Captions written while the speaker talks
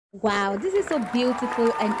Wow, this is so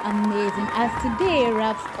beautiful and amazing as today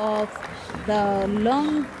wraps up the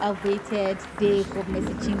long awaited day for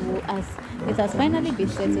Messi Chinwo as it has finally been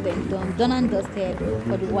settled and done and dusted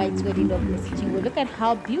for the white wedding of Messi Chinwo. Look at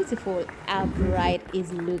how beautiful our bride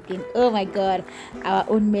is looking. Oh my god, our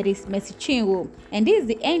own Messi Chinwo. And this is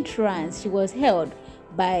the entrance. She was held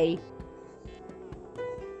by,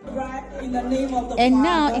 and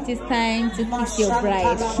now it is time to kiss your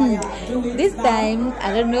bride. This time,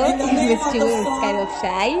 I don't know if Miss Chinwo is kind of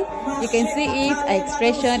shy. You can see it, her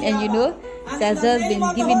expression, and she has just been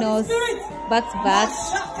giving us back to back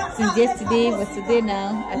since yesterday, but today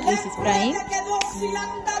now, at least she's crying.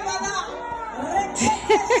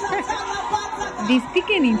 Be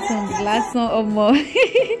speaking in tongues, last one or more.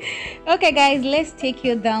 Okay, guys, let's take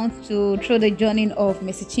you down through the journey of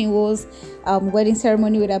Messi Chinwo's wedding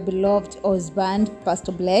ceremony with her beloved husband,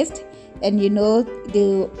 Pastor Blessed. And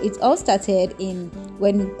it all started in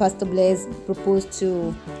when Pastor Blessed proposed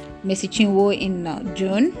to Messi Chinwo in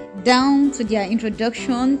June, down to their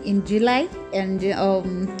introduction in July, and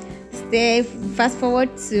fast forward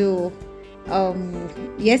to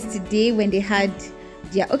yesterday when they had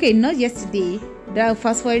not yesterday,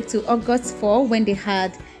 fast forward to August 4 when they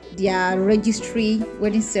had their registry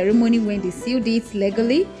wedding ceremony, when they sealed it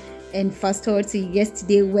legally, and fast forward to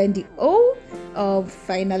yesterday when the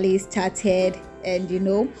finally started. And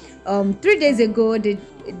 3 days ago they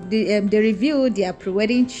reviewed their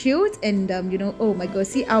pre-wedding shoot, and oh my god,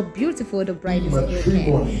 see how beautiful the bride is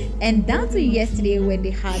looking. And down to yesterday when they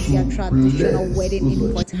had their traditional wedding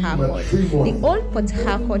in Port Harcourt. The old Port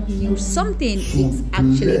Harcourt knew something is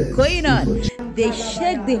actually going on. They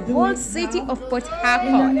shake the whole city of Port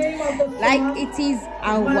Harcourt like it is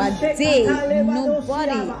our day.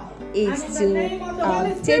 Nobody is to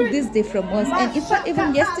take this day from us. And in fact,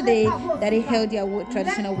 even yesterday that they held their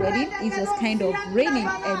traditional wedding, it was kind of raining,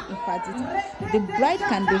 and in fact the bride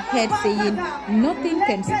can be heard saying nothing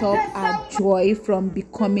can stop our joy from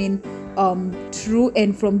becoming true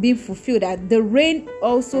and from being fulfilled, that the rain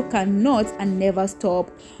also cannot and never stop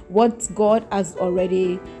what God has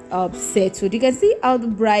already said. So you can see how the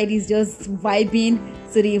bride is just vibing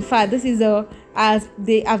to the, in fact, this is as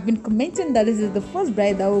they have been commenting that this is the first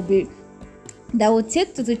bride that will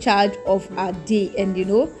take total charge of her day. And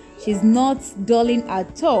she's not dulling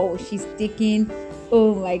at all. She's taking,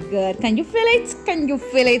 oh my god, can you feel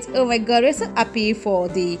it? Oh my god, we're so happy for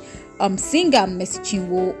the singer Messi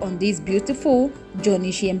Chinwo on this beautiful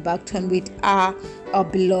journey she embarked on with our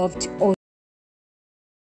beloved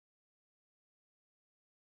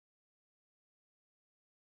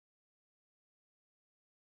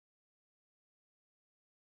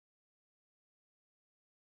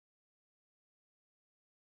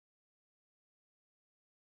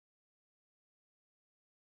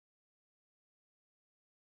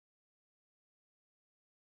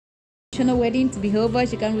wedding to be over.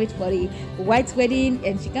 She can't wait for the white wedding,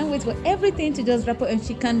 and she can't wait for everything to just wrap up, and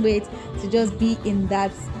she can't wait to just be in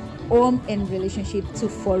that home and relationship to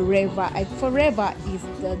forever. And forever is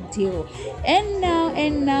the deal. And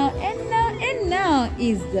now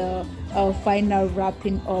is the final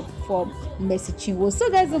wrapping up for Messi Chinwo. So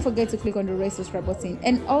guys, don't forget to click on the red subscribe button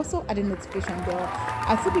and also add the notification bell.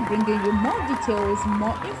 I will be bringing you more details,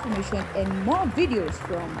 more information, and more videos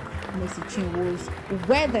from Messi Chinwo's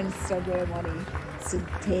wedding ceremony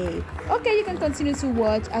today. Okay, you can continue to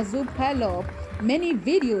watch as we pile up many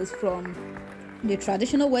videos from the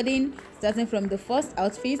traditional wedding, starting from the first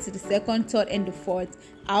outfit to the second, third, and the fourth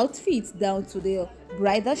outfits, down to the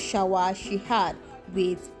bridal shower she had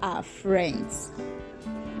with her friends.